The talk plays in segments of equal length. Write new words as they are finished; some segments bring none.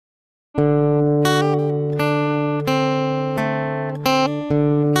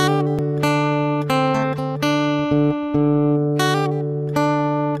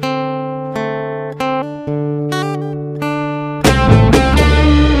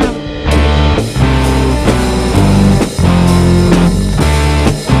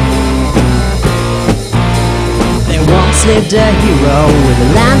defeated a hero with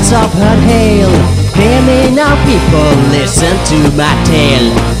a lance of her hail. Hear me now, people, listen to my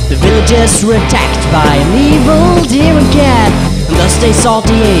tale. The villagers were attacked by an evil demon cat, and thus they sought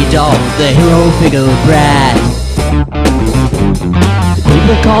the aid of the hero Figglebrat. The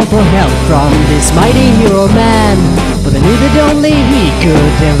people called for help from this mighty hero man, but they knew that only he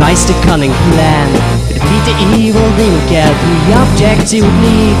could devise the cunning plan to defeat the evil demon cat. The objects he would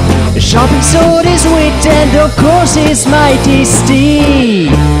need: a sharpened sword, his wit, and of course his mighty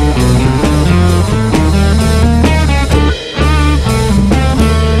steed.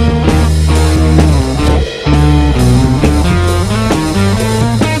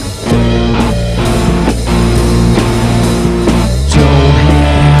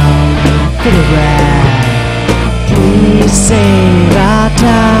 Please save our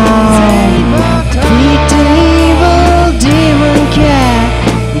town. Beat the evil demon cat.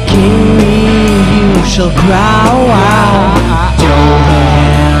 King, you shall growl.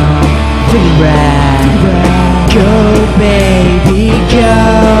 Johan Figglebrat, go baby go.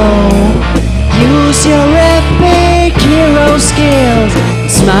 Use your epic hero skills,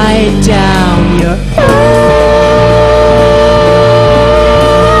 smite down your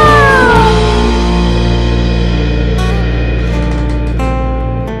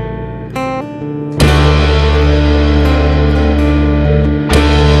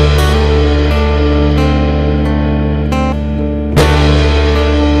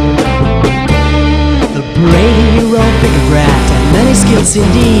Figglebrat had many skills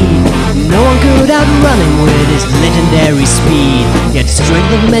indeed. No one could outrun him with his legendary speed. Yet the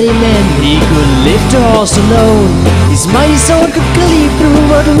strength of many men, he could lift a horse alone. His mighty sword could cleave through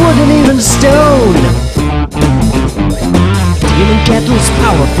mud, wood, and even stone. The demon cat was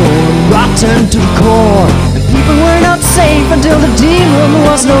powerful and rotten to the core, and people were not safe until the demon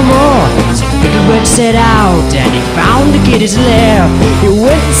was no more. So Figglebrat set out and he found the kitty's lair. He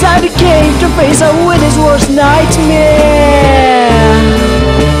went inside the cave to face up with his worst nightmare.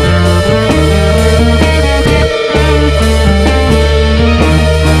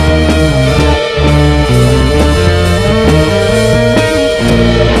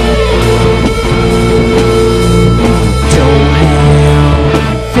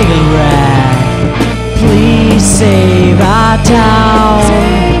 Please save our town.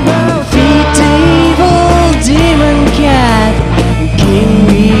 Defeat the evil demon cat. King,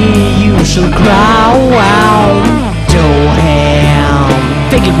 you shall growl. Johan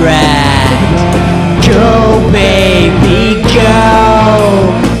Figglebrat, go baby go.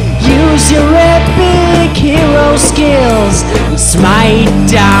 Use your epic hero skills and smite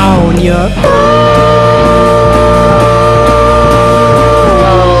down your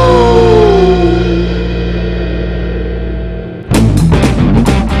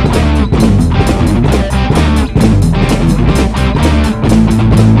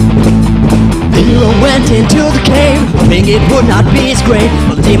went into the cave, hoping it would not be as great,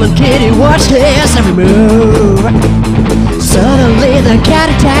 but the demon kitty watched his every move. Suddenly the cat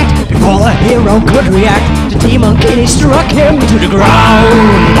attacked, before the hero could react, the demon kitty struck him to the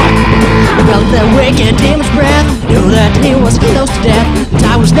ground. He felt the wicked demon's breath, knew that he was close to death. The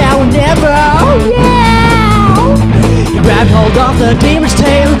time was now or never, oh yeah! He grabbed hold of the demon's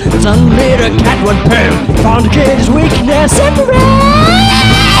tail, and suddenly the cat went pale. He found the kitty's weakness and ran.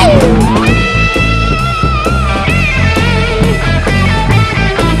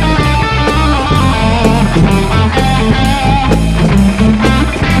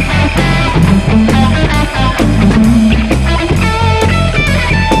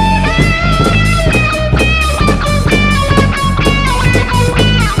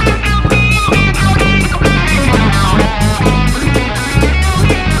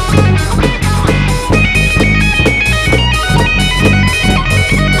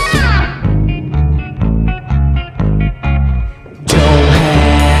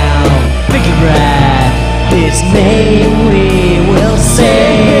 His name we will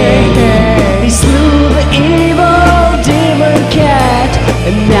sing. He slew the evil demon cat,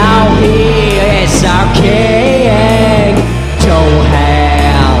 and now he is our king.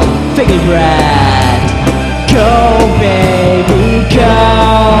 Johan Figglebrat, go big.